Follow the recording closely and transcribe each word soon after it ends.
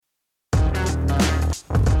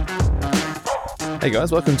Hey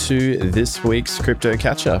guys, welcome to this week's Crypto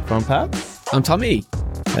Catch-Up. I'm Pat. I'm Tommy.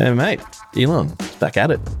 Hey mate, Elon's back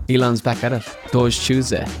at it. Elon's back at it. Doge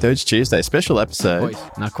Tuesday. Doge Tuesday, special episode.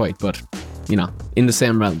 Not quite, but, you know, in the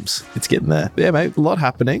same realms. It's getting there. Yeah mate, a lot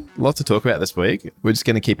happening. A lot to talk about this week. We're just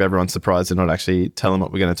going to keep everyone surprised and not actually tell them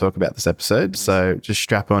what we're going to talk about this episode. So just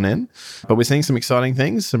strap on in. But we're seeing some exciting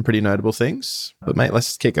things, some pretty notable things. But mate,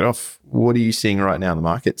 let's kick it off. What are you seeing right now in the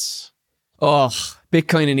markets? Oh,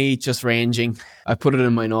 Bitcoin and ETH just ranging. I put it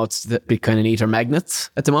in my notes that Bitcoin and ETH are magnets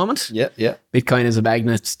at the moment. Yeah. Bitcoin is a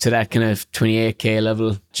magnet to that kind of 28k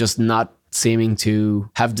level, just not seeming to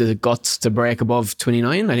have the guts to break above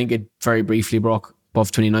 29. I think it very briefly broke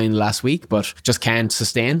above 29 last week, but just can't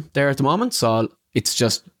sustain there at the moment. So it's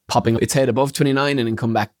just popping its head above 29 and then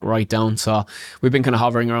come back right down. So we've been kind of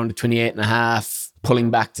hovering around the 28.5, pulling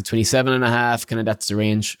back to 27.5, kind of that's the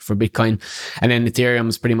range for Bitcoin. And then Ethereum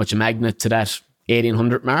is pretty much a magnet to that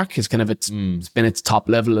 1800 mark. Is kind of it's been its top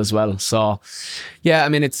level as well. So yeah, I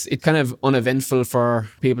mean, it's kind of uneventful for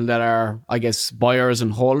people that are, I guess, buyers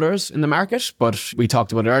and holders in the market. But we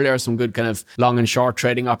talked about earlier, some good kind of long and short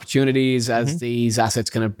trading opportunities as these assets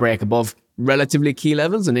kind of break above relatively key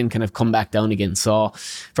levels and then kind of come back down again. So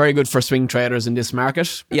very good for swing traders in this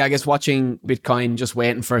market. Yeah, I guess watching Bitcoin, just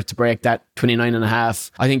waiting for it to break that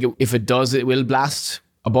 29.5. I think if it does, it will blast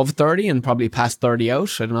above 30 and probably past 30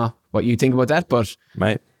 out. I don't know what you think about that, but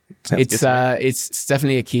mate, it's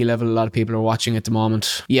definitely a key level a lot of people are watching at the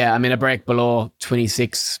moment. Yeah, I mean, a break below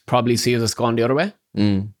 26 probably sees us going the other way,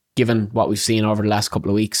 given what we've seen over the last couple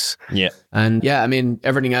of weeks. Yeah. And yeah, I mean,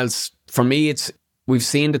 everything else, for me, we've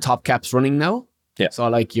seen the top caps running now. Yeah. So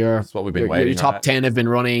like that's what we've been waiting your top on. 10 have been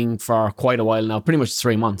running for quite a while now, pretty much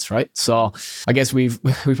 3 months, right? So I guess we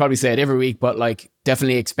probably say it every week, but like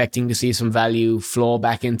definitely expecting to see some value flow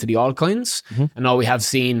back into the altcoins. And now we have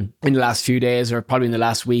seen in the last few days or probably in the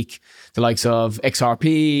last week, the likes of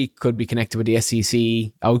XRP could be connected with the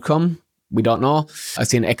SEC outcome. We don't know. I've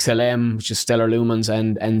seen XLM, which is Stellar Lumens,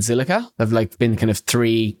 and Zilliqa have like been kind of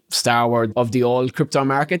three stalwart of the old crypto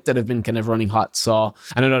market that have been kind of running hot. So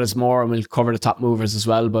I know there's more and we'll cover the top movers as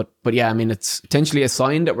well. But yeah, I mean, it's potentially a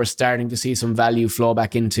sign that we're starting to see some value flow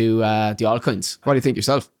back into the altcoins. What do you think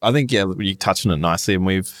yourself? I think, yeah, you touched on it nicely, and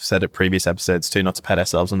we've said it previous episodes too, not to pat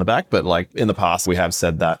ourselves on the back, but like in the past, we have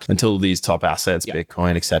said that until these top assets,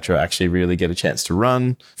 Bitcoin, etc., actually really get a chance to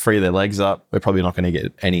run, free their legs up, we're probably not going to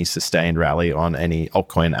get any sustained rally on any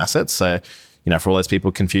altcoin assets. So, you know, for all those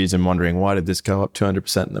people confused and wondering, why did this go up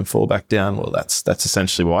 200% and then fall back down? Well, that's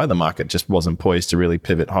essentially why the market just wasn't poised to really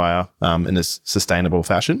pivot higher in a sustainable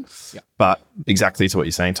fashion. Yeah. But exactly to what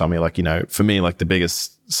you're saying, Tommy, like, you know, for me, like the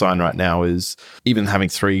biggest sign right now is even having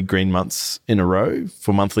 3 green months in a row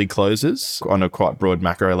for monthly closes on a quite broad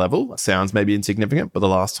macro level. Sounds maybe insignificant, but the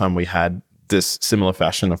last time we had this similar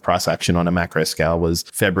fashion of price action on a macro scale was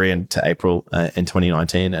February to April in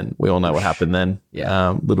 2019, and we all know what happened then.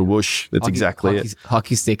 Yeah, little whoosh. That's exactly it.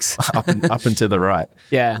 Hockey sticks up and to the right.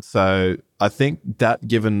 Yeah. So I think that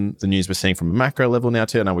given the news we're seeing from a macro level now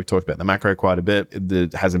too, I know we've talked about the macro quite a bit, there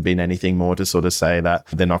hasn't been anything more to sort of say that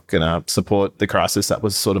they're not going to support the crisis that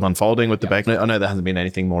was sort of unfolding with the bank. I know there hasn't been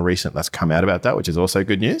anything more recent that's come out about that, which is also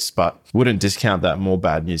good news, but wouldn't discount that more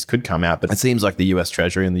bad news could come out. But it seems like the US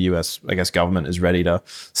Treasury and the US, I guess, government is ready to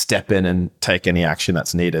step in and take any action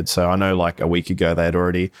that's needed. So I know like a week ago, they had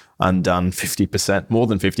already undone 50%, more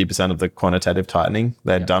than 50% of the quantitative tightening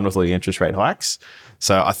they had done with all the interest rate hikes.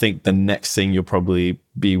 So I think the next thing you'll probably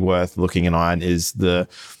be worth looking an eye on is the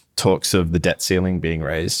talks of the debt ceiling being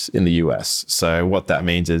raised in the US. So what that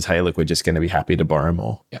means is, hey, look, we're just going to be happy to borrow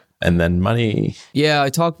more. Yeah. And then money. Yeah, I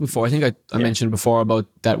talked before. I think I mentioned before about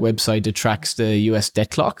that website that tracks the US debt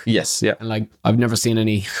clock. Yes, yeah. And like, I've never seen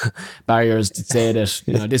any barriers to say that,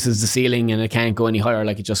 you know, this is the ceiling and it can't go any higher.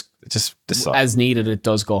 Like it just as needed, it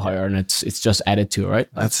does go higher, and it's just added to it, right?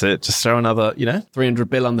 That's it. Just throw another, 300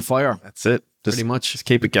 bill on the fire. That's it. Pretty much. Just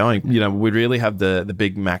keep it going. You know, we really have the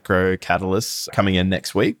big macro catalysts coming in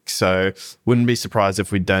next week. So wouldn't be surprised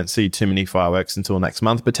if we don't see too many fireworks until next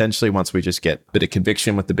month, potentially, once we just get a bit of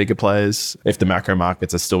conviction with the bigger players, if the macro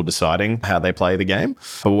markets are still deciding how they play the game.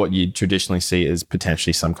 But what you traditionally see is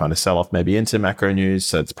potentially some kind of sell-off maybe into macro news,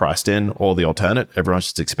 so it's priced in, or the alternate. Everyone's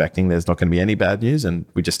just expecting there's not going to be any bad news and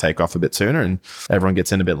we just take off a bit sooner and everyone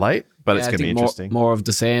gets in a bit late. But it's going to be interesting. More of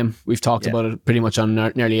the same. We've talked about it pretty much on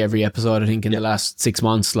nearly every episode, I think, in the last 6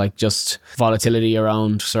 months, like just volatility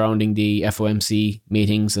surrounding the FOMC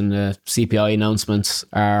meetings and the CPI announcements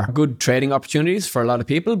are good trading opportunities for a lot of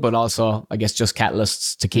people, but also, I guess, just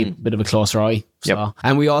catalysts to keep a bit of a closer eye. So,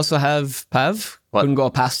 and we also have Pav. What? Couldn't go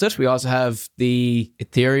past it. We also have the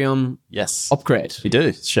Ethereum upgrade. We do.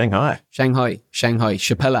 It's Shanghai.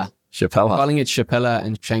 Chapella. Chapella. Calling it Chapella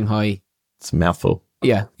and Shanghai. It's a mouthful.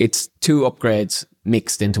 Yeah, it's 2 upgrades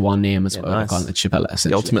mixed into one name as well. Nice. Calling it Chapella, The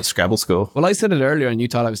essentially. ultimate Scrabble score. Well, I said it earlier and you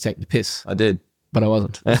thought I was taking the piss, I did. but I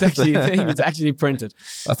wasn't. It's actually a thing. It's actually printed.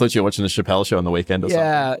 I thought you were watching the Chappelle show on the weekend or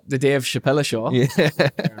Yeah, the Dave Chappelle show. Yeah.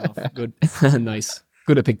 Fair enough. Good. Nice.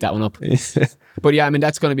 Good to pick that one up. But yeah, I mean,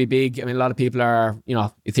 that's going to be big. I mean, a lot of people are,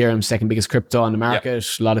 Ethereum's second biggest crypto on the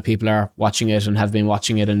market. A lot of people are watching it and have been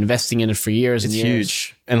watching it and investing in it for years and It's years.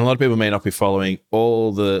 huge. And a lot of people may not be following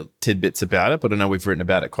all the tidbits about it, but I know we've written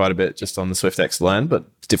about it quite a bit just on the SwiftX Learn, but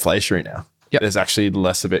it's deflationary now. Yep. There's actually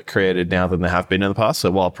less of it created now than there have been in the past.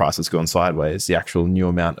 So while price has gone sideways, the actual new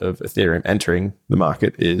amount of Ethereum entering the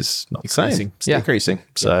market is not Decreasing. It's decreasing.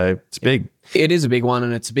 So it's big. It is a big one,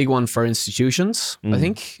 and it's a big one for institutions. I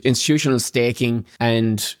think institutional staking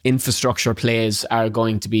and infrastructure plays are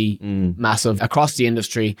going to be massive across the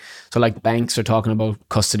industry. So like banks are talking about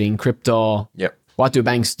custodying crypto. Yep. What do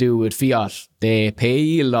banks do with fiat? They pay a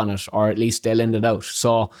yield on it, or at least they lend it out.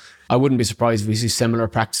 So I wouldn't be surprised if we see similar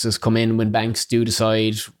practices come in when banks do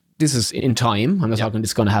decide. This is in time. I'm not talking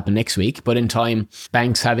this is going to happen next week, but in time,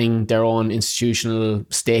 banks having their own institutional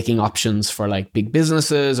staking options for like big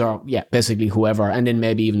businesses or basically whoever, and then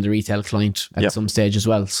maybe even the retail client at some stage as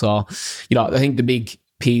well. So, I think the big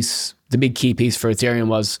key piece for Ethereum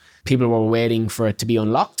was people were waiting for it to be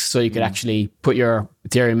unlocked so you could actually put your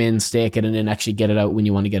Ethereum in, stake it, and then actually get it out when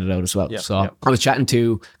you want to get it out as well. I was chatting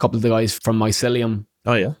to a couple of the guys from Mycelium.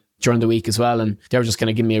 Oh, yeah. During the week as well, and they were just going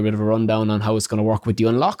to give me a bit of a rundown on how it's going to work with the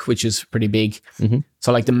unlock, which is pretty big.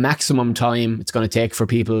 So like the maximum time it's going to take for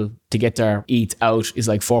people to get their ETH out is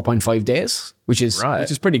like 4.5 days, which is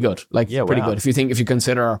pretty good. Like pretty good. If you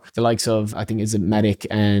consider the likes of, I think is it Matic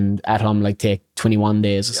and Atom like take 21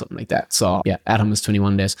 days or something like that. So yeah, Atom is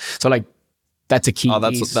 21 days. So like that's a key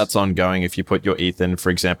piece. That's ongoing. If you put your ETH in, for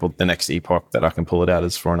example, the next epoch that I can pull it out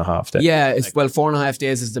is 4.5 days. Yeah, 4.5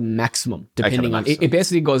 days is the maximum, depending on it. It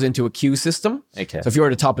basically goes into a queue system. Okay. So if you're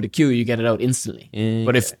at the top of the queue, you get it out instantly.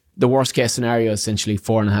 But if the worst case scenario is essentially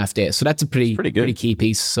 4.5 days. So that's a pretty key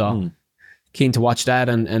piece. So keen to watch that,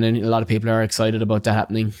 and then a lot of people are excited about that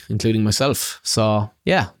happening, including myself. So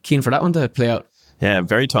yeah, keen for that one to play out. Yeah,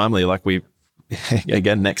 very timely. Like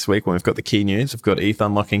again, next week when we've got the key news, we've got ETH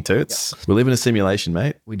unlocking too. We live in a simulation,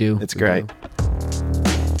 mate. We do. It's great.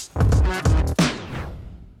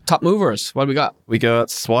 Top movers, what do we got? We got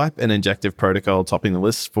Swipe and Injective Protocol topping the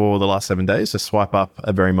list for the last 7 days. So Swipe up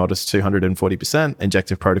a very modest 240%,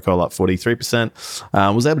 Injective Protocol up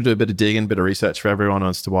 43%. Was able to do a bit of digging, a bit of research for everyone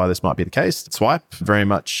as to why this might be the case. Swipe, very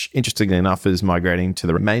much interestingly enough, is migrating to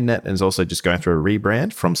the mainnet and is also just going through a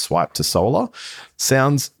rebrand from Swipe to Solar.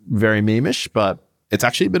 Sounds very memeish, but it's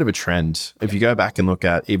actually a bit of a trend. If you go back and look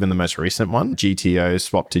at even the most recent one, GTO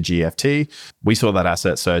swap to GFT, we saw that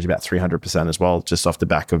asset surge about 300% as well, just off the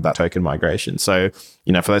back of that token migration. So,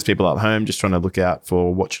 for those people at home just trying to look out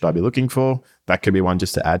for what should I be looking for, that could be one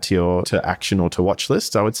just to add to action or to watch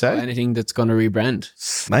list, I would say. Anything that's going to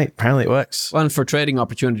rebrand. Mate, apparently it works. Well, and for trading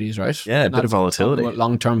opportunities, right? Yeah, a bit of volatility.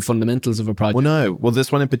 Long-term fundamentals of a project. Well, no. Well,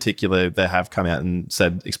 this one in particular, they have come out and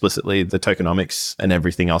said explicitly the tokenomics and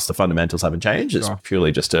everything else, the fundamentals haven't changed. It's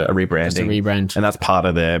purely just a rebranding. Just a rebrand. And that's part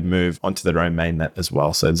of their move onto their own mainnet as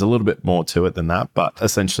well. So there's a little bit more to it than that. But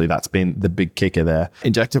essentially, that's been the big kicker there.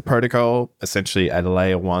 Injective Protocol, essentially at a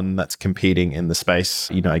layer one that's competing in the space,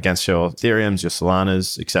 against your Ethereums, your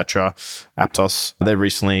Solanas, etc. Aptos, they've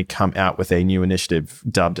recently come out with a new initiative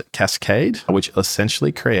dubbed Cascade, which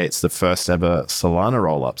essentially creates the first ever Solana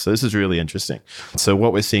rollup. So this is really interesting. So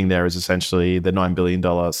what we're seeing there is essentially the $9 billion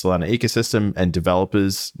Solana ecosystem and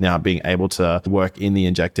developers now being able to work in the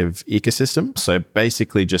Injective ecosystem. So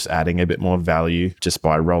basically just adding a bit more value just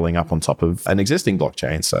by rolling up on top of an existing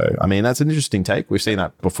blockchain. So, I mean, that's an interesting take. We've seen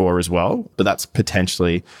that before as well, but that's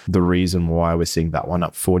potentially the reason why we're seeing that one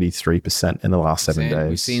up 43% in the last 7 days.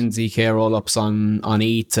 We've seen ZK roll-ups on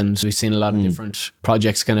ETH, and we've seen a lot of different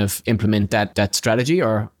projects kind of implement that strategy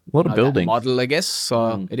or a lot of building model, I guess.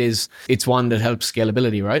 So it's one that helps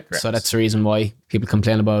scalability, right? Correct. So that's the reason why people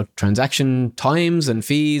complain about transaction times and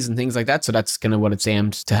fees and things like that. So that's kind of what it's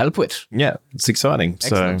aimed to help with. Yeah, it's exciting.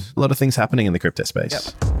 Excellent. So a lot of things happening in the crypto space. Yep.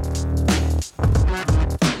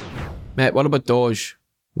 Mate, what about Doge?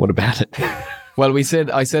 What about it? Well, I said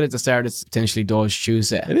at the start, it's potentially Doge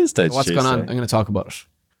Tuesday. It is Doge so what's Tuesday. going on? I'm going to talk about it.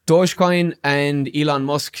 Dogecoin and Elon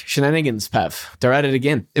Musk shenanigans, Pav. They're at it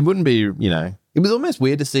again. It wouldn't be, it was almost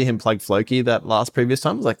weird to see him plug Floki that last previous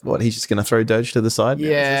time. It was like, what, he's just going to throw Doge to the side?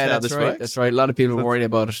 Yeah, that's right. That's right. A lot of people are worried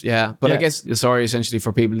about it. Yeah. But I guess the story essentially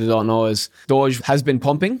for people who don't know is Doge has been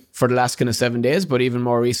pumping for the last kind of 7 days, but even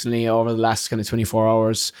more recently over the last kind of 24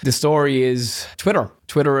 hours. The story is Twitter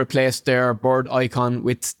Twitter replaced their bird icon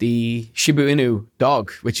with the Shiba Inu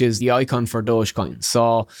dog, which is the icon for Dogecoin.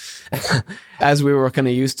 So as we were kind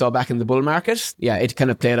of used to back in the bull market, yeah, it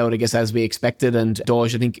kind of played out, I guess, as we expected. And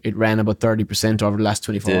Doge, I think it ran about 30% over the last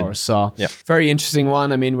 24 hours. So very interesting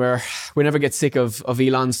one. I mean, we never get sick of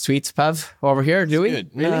Elon's tweets, Pav, over here, do we?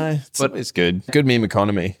 Good. Really? No, but it's good. Good meme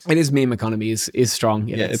economy. It is meme economy is strong.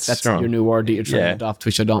 Yeah, it's that's strong. Your new word that you're trying to adopt,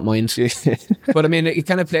 which I don't mind. But I mean, it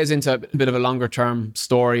kind of plays into a bit of a longer term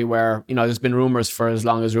story where, there's been rumors for as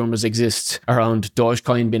long as rumors exist around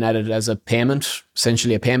Dogecoin being added as a payment,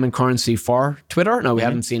 essentially a payment currency for Twitter. Now, we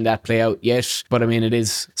haven't seen that play out yet, but I mean, it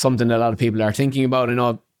is something that a lot of people are thinking about. I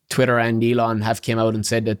know Twitter and Elon have came out and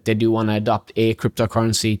said that they do want to adopt a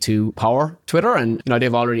cryptocurrency to power Twitter. And,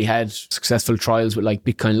 they've already had successful trials with like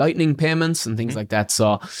Bitcoin Lightning payments and things like that.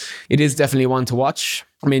 So it is definitely one to watch.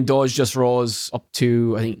 I mean, Doge just rose up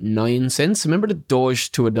to, I think, 9 cents. Remember the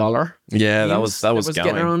Doge to $1? Yeah, that was going.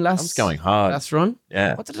 Getting around that was going hard. Last run.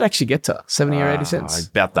 Yeah. What did it actually get to? 70 or 80 cents?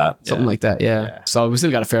 About that. Something like that, yeah. So we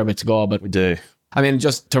still got a fair bit to go, but we do. I mean,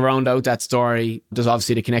 just to round out that story, there's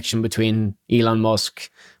obviously the connection between Elon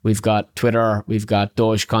Musk. We've got Twitter, we've got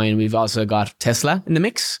Dogecoin, we've also got Tesla in the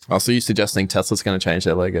mix. Oh, so you're suggesting Tesla's going to change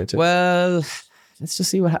their logo too? Well, let's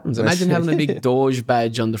just see what happens. Imagine having a big Doge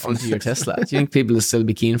badge on the front of your Tesla. Do you think people will still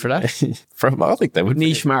be keen for that? I think they would.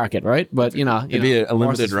 Niche market, right? But, it'd be a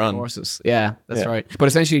limited run. Horses. Yeah, that's right. But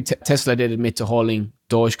essentially, Tesla did admit to holding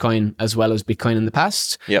Dogecoin as well as Bitcoin in the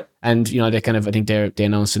past. Yep. And, they kind of, I think they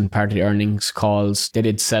announced in part of the earnings calls, they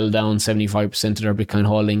did sell down 75% of their Bitcoin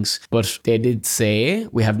holdings, but they did say,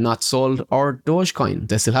 we have not sold our Dogecoin.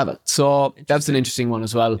 They still have it. So that's an interesting one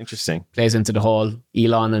as well. Interesting. Plays into the whole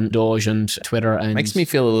Elon and Doge and Twitter. And makes me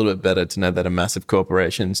feel a little bit better to know that a massive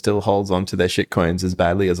corporation still holds on to their shitcoins as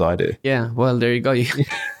badly as I do. Yeah, well, there you go.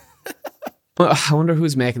 Well, I wonder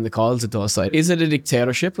who's making the calls at those sides. Is it a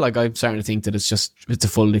dictatorship? Like, I'm starting to think that it's a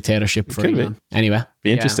full dictatorship for Elon. Anyway.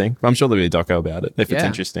 Be interesting. I'm sure there'll be a doco about it if it's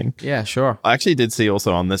interesting. Yeah, sure. I actually did see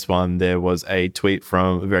also on this one, there was a tweet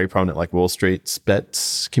from a very prominent like Wall Street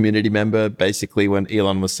Bets community member, basically when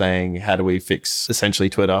Elon was saying, how do we fix essentially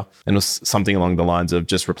Twitter? And it was something along the lines of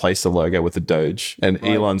just replace the logo with a Doge. And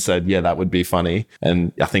Elon said, yeah, that would be funny.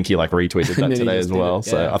 And I think he like retweeted that today as well.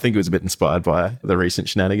 So I think it was a bit inspired by the recent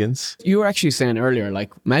shenanigans. You were actually saying earlier,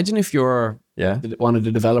 like, imagine if you're one of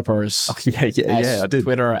the developers I did.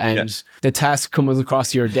 Twitter and the task comes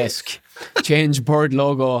across your desk. Change bird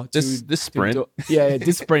logo to this sprint.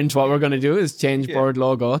 This sprint, what we're going to do is change bird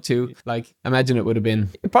logo to, like, imagine it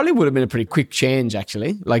probably would have been a pretty quick change,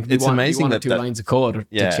 actually. Like, it's amazing that 2 lines of code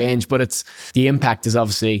to change, but the impact is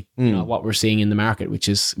obviously what we're seeing in the market, which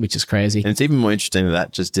is crazy. And it's even more interesting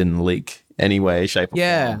that just didn't leak any way, shape, or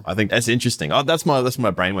form. I think that's interesting. Oh, that's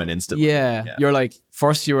my brain went instantly. Yeah. You're like,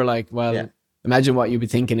 first you were like, well, imagine what you'd be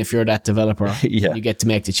thinking if you're that developer. You get to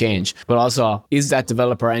make the change. But also, is that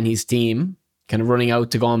developer and his team kind of running out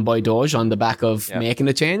to go and buy Doge on the back of making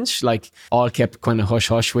the change? Like, all kept kind of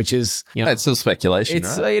hush-hush, which is, it's still speculation,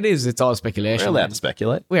 right? It is. It's all speculation. We're allowed to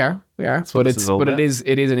speculate. We are. But it is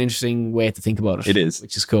an interesting way to think about it. It is.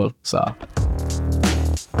 Which is cool. So...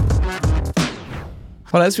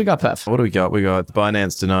 What else we got, Pav? What do we got? We got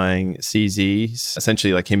Binance denying CZs,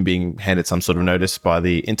 essentially like him being handed some sort of notice by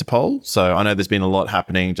the Interpol. So I know there's been a lot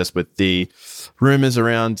happening just with the rumors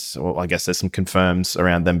around, or I guess there's some confirms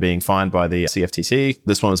around them being fined by the CFTC.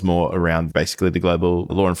 This one was more around basically the global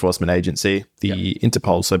law enforcement agency, the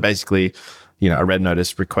Interpol. So basically, a red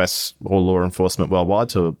notice requests all law enforcement worldwide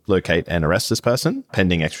to locate and arrest this person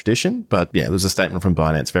pending extradition. But there was a statement from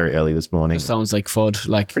Binance very early this morning. It sounds like FUD,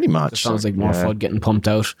 like pretty much. It sounds like more FUD getting pumped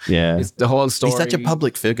out. Yeah, it's the whole story. He's such a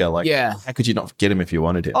public figure. Like, how could you not get him if you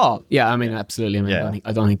wanted to? Oh, yeah. I mean, absolutely. I mean,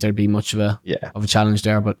 I don't think there'd be much of a challenge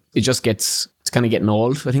there, but it just gets. It's kind of getting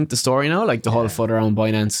old, I think, the story now. Like, the whole FUD around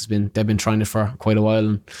Binance they've been trying it for quite a while.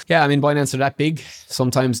 And I mean, Binance are that big.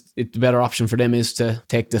 Sometimes the better option for them is to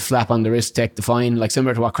take the slap on the wrist, take the fine, like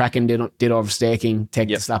similar to what Kraken did over staking, take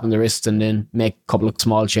the slap on the wrist and then make a couple of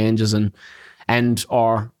small changes and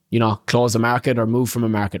or close the market or move from a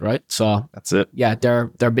market, right? So that's it. Yeah,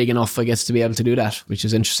 they're big enough, I guess, to be able to do that, which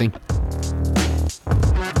is interesting.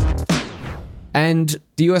 And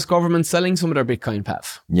the US government selling some of their Bitcoin,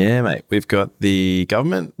 Pav. Yeah, mate. We've got the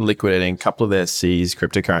government liquidating a couple of their seized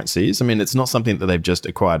cryptocurrencies. I mean, it's not something that they've just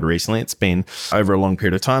acquired recently. It's been over a long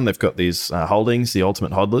period of time. They've got these holdings, the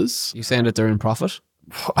ultimate hodlers. You saying that they're in profit?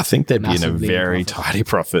 I think they'd be in a Massively very profit. tidy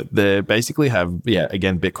profit. They basically have,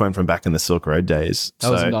 again, Bitcoin from back in the Silk Road days.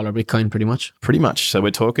 $1,000 Bitcoin, pretty much. Pretty much. So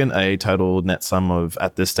we're talking a total net sum of,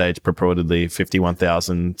 at this stage, purportedly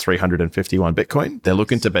 51,351 Bitcoin. They're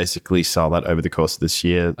looking to basically sell that over the course of this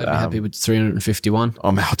year. I'd be happy with 351.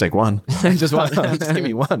 I'll take one. Just one. Just give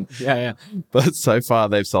me one. Yeah. But so far,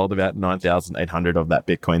 they've sold about 9,800 of that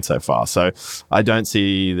Bitcoin so far. So I don't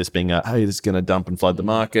see this being hey, this is going to dump and flood the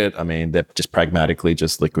market. I mean, they're just pragmatically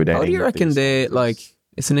just liquidating. How do you reckon they, like,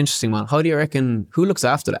 it's an interesting one. How do you reckon, who looks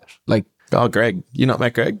after that? Like, Oh, Greg. You not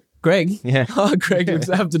met Greg? Greg? Yeah. Oh, Greg looks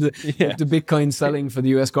after the Bitcoin selling for the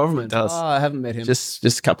US government. Does. Oh, I haven't met him. Just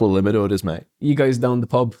a couple of limit orders, mate. You guys down the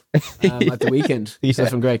pub at the weekend. Stuff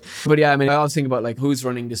from Greg. But yeah, I mean, I always think about like who's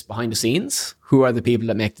running this behind the scenes. Who are the people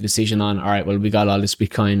that make the decision on, all right, well, we got all this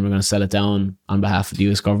Bitcoin, we're going to sell it down on behalf of the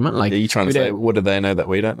US government. Like, Are you trying to say, what do they know that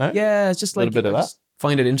we don't know? yeah, it's just like, A little bit of that.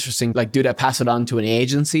 Find it interesting. Like, do they pass it on to an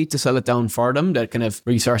agency to sell it down for them that kind of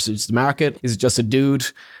researches the market? Is it just a dude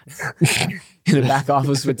in a back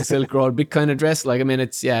office with the Silk Road Bitcoin address? Like, I mean,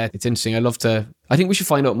 it's interesting. I think we should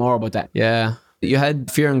find out more about that. Yeah. You had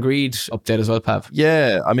Fear and Greed update as well, Pav.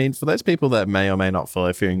 Yeah, I mean, for those people that may or may not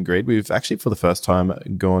follow Fear and Greed, we've actually for the first time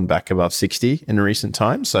gone back above 60 in recent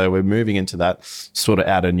times. So we're moving into that sort of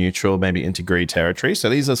outer neutral, maybe into greed territory. So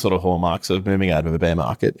these are sort of hallmarks of moving out of a bear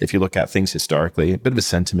market. If you look at things historically, a bit of a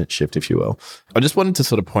sentiment shift, if you will. I just wanted to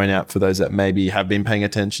sort of point out for those that maybe have been paying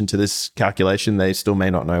attention to this calculation, they still may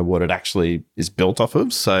not know what it actually is built off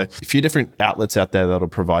of. So a few different outlets out there that'll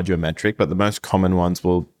provide you a metric, but the most common ones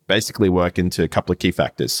will basically work into a couple of key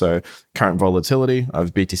factors. So current volatility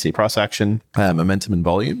of BTC price action, momentum and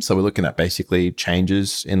volume. So we're looking at basically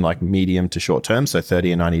changes in like medium to short term. So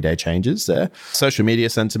 30 and 90 day changes there. Social media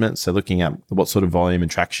sentiment. So looking at what sort of volume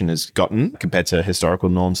and traction has gotten compared to historical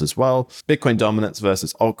norms as well. Bitcoin dominance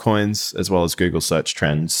versus altcoins, as well as Google search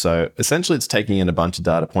trends. So essentially it's taking in a bunch of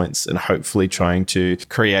data points and hopefully trying to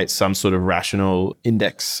create some sort of rational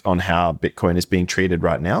index on how Bitcoin is being treated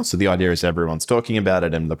right now. So the idea is everyone's talking about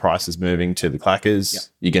it and the price is moving to the clackers,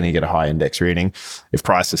 you're going to get a high index reading. If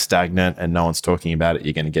price is stagnant and no one's talking about it,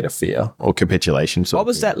 you're going to get a fear or capitulation. What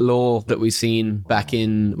was that low that we seen back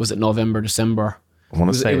in, was it November, December? I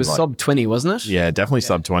want to say it was like, sub 20, wasn't it? Yeah, definitely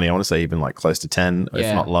sub 20. I want to say even like close to 10,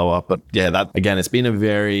 if not lower. But yeah, that again, it's been a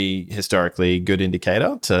very historically good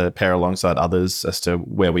indicator to pair alongside others as to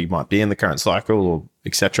where we might be in the current cycle or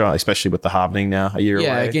etc., especially with the halvening now a year away.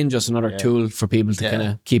 Yeah, again, just another tool for people to kind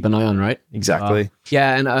of keep an eye on, right? Exactly.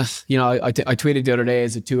 And I tweeted the other day,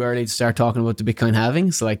 is it too early to start talking about the Bitcoin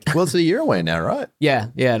halving? So like, well, it's a year away now, right? Yeah,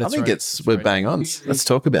 that's I think right. we're bang on. Let's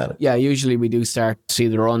talk about it. Yeah, usually we do start to see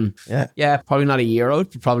the run. Yeah, probably not a year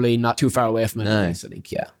out, but probably not too far away from it. I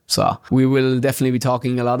think, So we will definitely be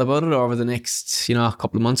talking a lot about it over the next,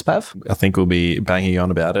 couple of months, Pav. I think we'll be banging on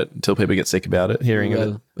about it until people get sick about it, hearing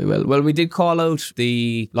of it. We will. Well, we did call out the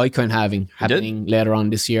Litecoin halving happening later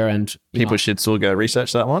on this year, and people should still go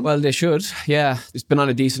research that one. Well, they should. Yeah, it's been on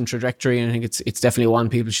a decent trajectory, and I think it's definitely one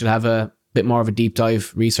people should have a bit more of a deep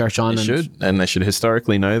dive research on. And they should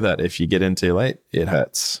historically know that if you get in too late, it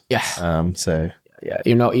hurts. Yeah. Yeah,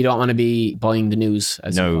 you don't want to be buying the news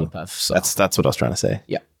as you call it, Pav. So that's what I was trying to say.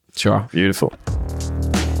 Yeah, sure. Beautiful.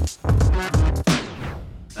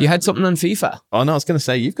 You had something on FIFA? Oh, no, I was going to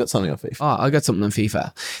say you've got something on FIFA. Oh, I got something on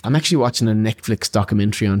FIFA. I'm actually watching a Netflix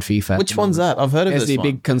documentary on FIFA. Which one's that? I've heard of this one. There's the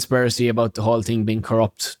big conspiracy about the whole thing being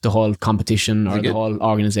corrupt, the whole competition or the whole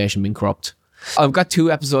organization being corrupt. I've got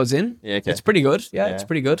 2 episodes in. Yeah, okay. It's pretty good. Yeah, it's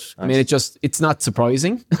pretty good. Nice. I mean, it's not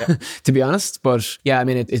surprising, to be honest. But yeah, I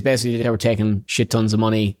mean, it's basically they were taking shit tons of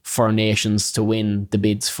money for nations to win the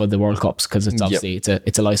bids for the World Cups because it's obviously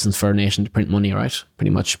it's a license for a nation to print money, right?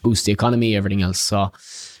 Pretty much boost the economy, everything else. So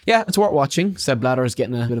yeah, it's worth watching. Seb Blatter is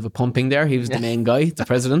getting a bit of a pumping there. He was the main guy, the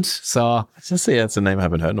president. So it's a name I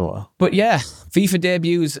haven't heard in a while. But yeah, FIFA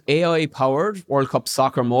debuts AI-powered World Cup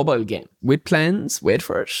soccer mobile game with plans, wait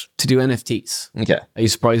for it, to do NFTs. Okay. Are you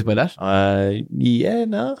surprised by that?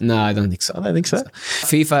 No. No, I don't think so. I don't think so.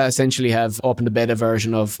 FIFA essentially have opened a beta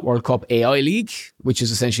version of World Cup AI League, which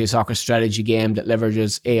is essentially a soccer strategy game that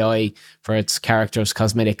leverages AI for its characters,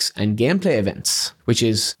 cosmetics, and gameplay events, which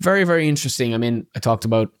is very, very interesting. I mean, I talked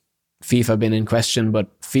about FIFA being in question,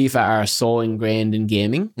 but FIFA are so ingrained in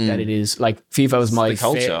gaming that it is like FIFA was my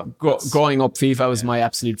culture. Growing up, FIFA was my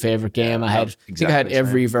absolute favorite game. I think I had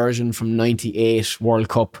every version from '98 World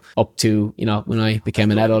Cup up to when I became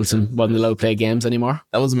an adult and wasn't allowed to play games anymore.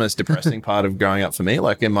 That was the most depressing part of growing up for me.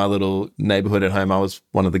 Like in my little neighborhood at home, I was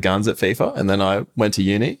one of the guns at FIFA, and then I went to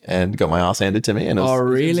uni and got my ass handed to me. And it was,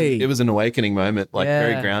 really? It was an awakening moment, like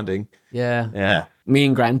very grounding. Yeah. Me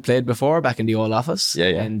and Grant played before back in the old office.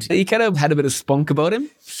 Yeah. And he kind of had a bit of spunk about him.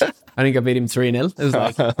 I think I beat him 3-0.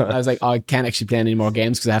 I was like, oh, I can't actually play any more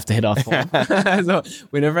games because I have to hit off home. So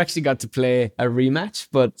we never actually got to play a rematch,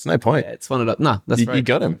 but It's no point. it's one of the, no, that's right. You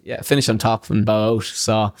got him. Yeah, finish on top and bow out.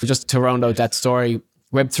 So just to round out that story,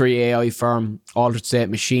 Web3 AI firm Altered State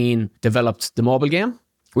Machine developed the mobile game,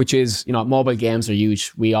 which is, mobile games are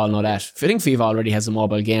huge. We all know that. I think FIFA already has a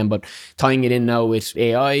mobile game, but tying it in now with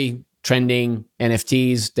AI, trending,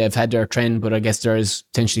 NFTs, they've had their trend, but I guess there is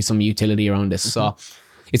potentially some utility around this. So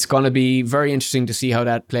it's going to be very interesting to see how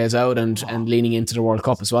that plays out and leaning into the World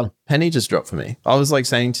Cup as well. Penny just dropped for me. I was like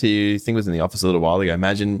saying to you, I think it was in the office a little while ago,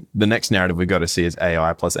 imagine the next narrative we've got to see is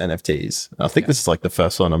AI plus NFTs. I think this is like the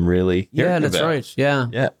first one I'm really hearing that's about. right. Yeah.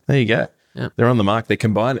 Yeah, there you go. Yeah. They're on the mark. They're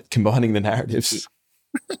combining the narratives.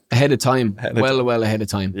 Ahead of time. Well ahead of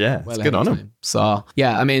time. Yeah, well it's good on ahead of them. time. So,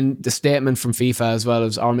 yeah, I mean, the statement from FIFA as well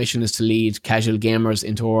is our mission is to lead casual gamers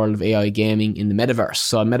into a world of AI gaming in the metaverse.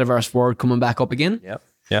 So, a metaverse word coming back up again. Yep.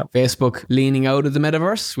 Facebook leaning out of the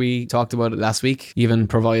metaverse. We talked about it last week. Even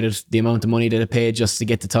provided the amount of money that it paid just to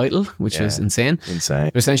get the title, which is insane. Insane.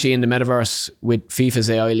 But essentially, in the metaverse with FIFA's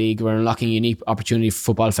AI League, we're unlocking a unique opportunity for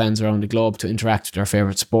football fans around the globe to interact with their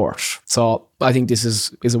favorite sport. So I think this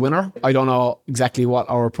is a winner. I don't know exactly what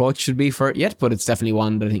our approach should be for it yet, but it's definitely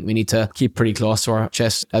one that I think we need to keep pretty close to our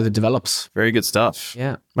chest as it develops. Very good stuff.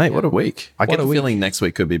 Yeah. Mate, what a week. I get a the week. feeling next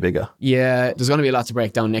week could be bigger. Yeah, there's going to be a lot to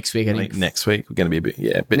break down next week, I think. Next week, we're going to be a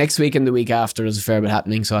bit, but Next week and the week after, there's a fair bit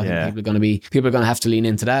happening. So I think people are going to have to lean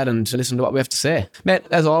into that and to listen to what we have to say. Mate,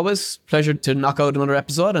 as always, pleasure to knock out another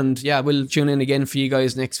episode. And yeah, we'll tune in again for you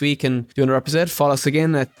guys next week and do another episode. Follow us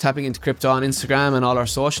again at Tapping Into Crypto on Instagram and all our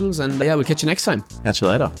socials. And yeah, we'll catch you next time. Catch you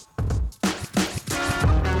later.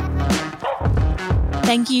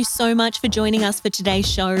 Thank you so much for joining us for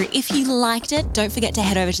today's show. If you liked it, don't forget to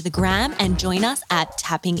head over to the gram and join us at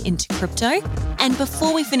Tapping Into Crypto. And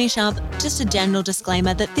before we finish up, just a general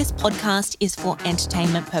disclaimer that this podcast is for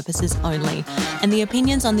entertainment purposes only. And the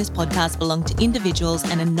opinions on this podcast belong to individuals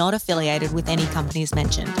and are not affiliated with any companies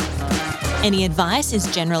mentioned. Any advice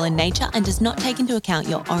is general in nature and does not take into account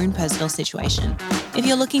your own personal situation. If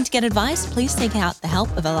you're looking to get advice, please seek out the help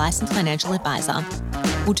of a licensed financial advisor.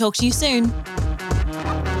 We'll talk to you soon.